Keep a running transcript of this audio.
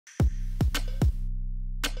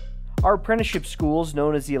Our apprenticeship schools,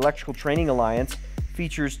 known as the Electrical Training Alliance,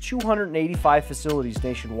 features 285 facilities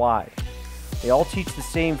nationwide. They all teach the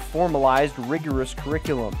same formalized, rigorous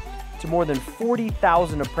curriculum to more than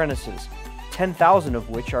 40,000 apprentices, 10,000 of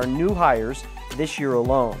which are new hires this year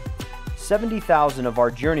alone. 70,000 of our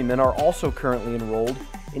journeymen are also currently enrolled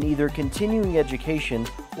in either continuing education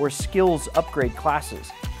or skills upgrade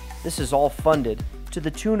classes. This is all funded to the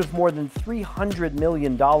tune of more than $300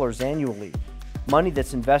 million annually, money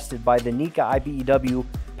that's invested by the NECA IBEW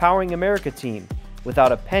Powering America Team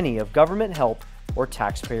without a penny of government help or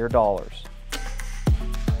taxpayer dollars.